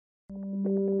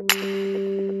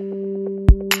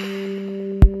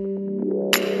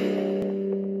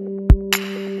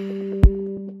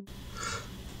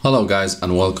Hello guys,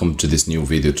 and welcome to this new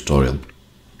video tutorial.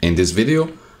 In this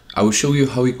video, I will show you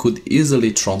how you could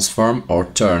easily transform or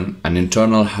turn an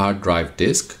internal hard drive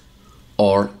disk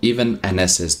or even an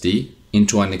SSD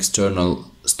into an external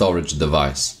storage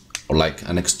device, or like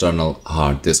an external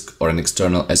hard disk or an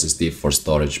external SSD for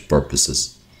storage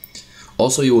purposes.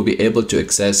 Also, you will be able to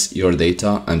access your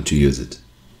data and to use it.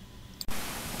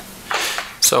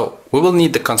 So we will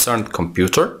need the concerned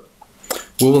computer.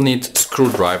 We will need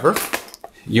screwdriver.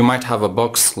 You might have a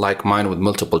box like mine with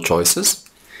multiple choices.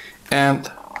 And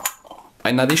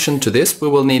in addition to this, we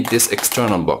will need this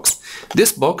external box.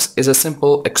 This box is a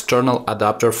simple external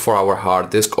adapter for our hard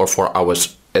disk or for our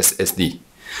SSD.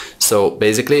 So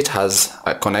basically it has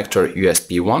a connector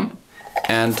USB 1,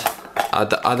 and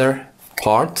at the other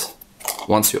part,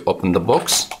 once you open the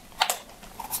box,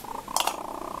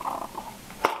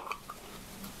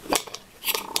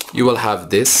 you will have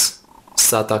this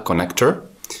SATA connector,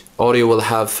 or you will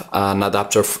have an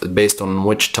adapter based on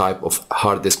which type of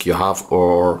hard disk you have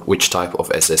or which type of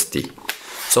SSD.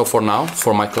 So for now,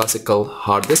 for my classical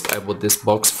hard disk, I bought this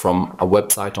box from a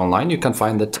website online. You can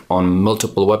find it on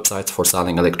multiple websites for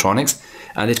selling electronics,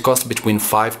 and it costs between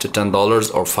 $5 to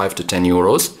 $10 or 5 to 10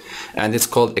 euros, and it's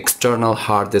called external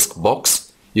hard disk box.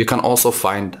 You can also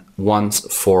find ones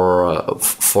for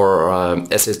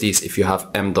SSDs if you have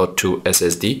M.2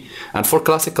 SSD, and for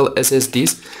classical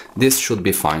SSDs this should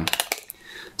be fine.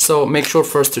 So make sure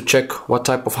first to check what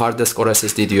type of hard disk or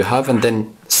SSD do you have, and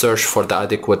then search for the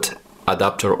adequate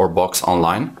adapter or box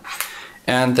online.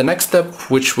 And the next step,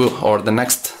 what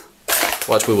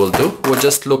we will do, we'll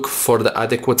just look for the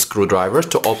adequate screwdriver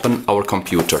to open our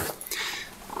computer.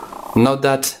 Note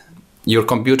that your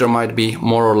computer might be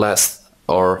more or less,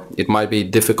 or it might be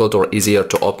difficult or easier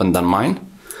to open than mine.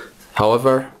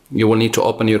 However, you will need to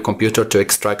open your computer to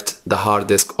extract the hard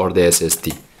disk or the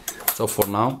SSD. So for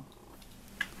now,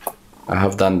 I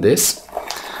have done this.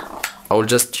 I will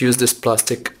just use this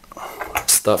plastic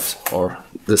stuff or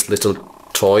this little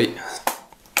toy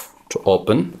to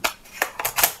open.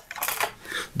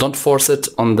 Don't force it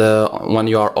on when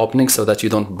you are opening, so that you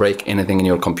don't break anything in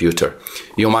your computer.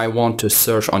 You might want to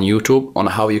search on YouTube on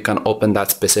how you can open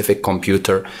that specific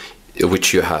computer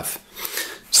which you have.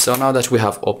 So now that we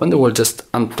have opened, we'll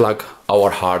just unplug our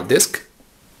hard disk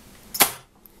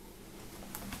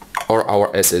or our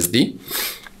SSD.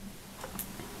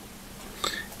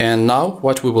 And now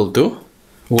what we will do,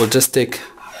 we'll just take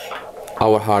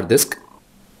our hard disk.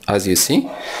 As you see,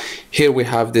 here we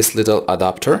have this little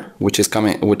adapter which is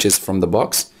from the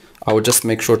box. I will just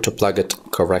make sure to plug it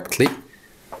correctly.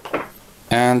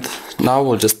 And now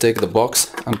we'll just take the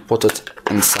box and put it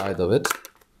inside of it.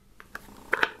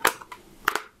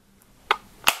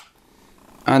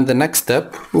 And the next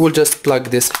step, we will just plug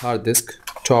this hard disk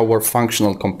to our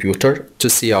functional computer to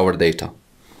see our data.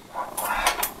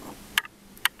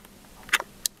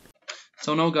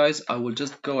 So now guys, I will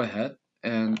just go ahead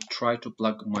and try to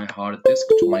plug my hard disk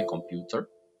to my computer,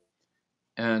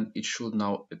 and it should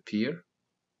now appear.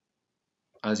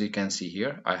 As you can see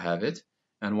here, I have it,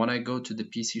 and when I go to the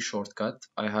PC shortcut,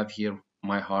 I have here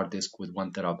my hard disk with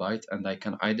 1 terabyte, and I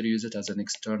can either use it as an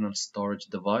external storage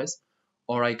device,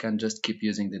 or I can just keep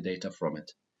using the data from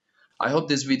it. I hope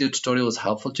this video tutorial is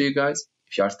helpful to you guys.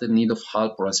 If you are still in need of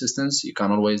help or assistance, you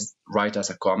can always write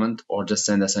us a comment or just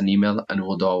send us an email, and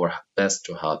we'll do our best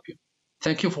to help you.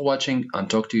 Thank you for watching, and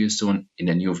talk to you soon in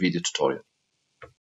a new video tutorial.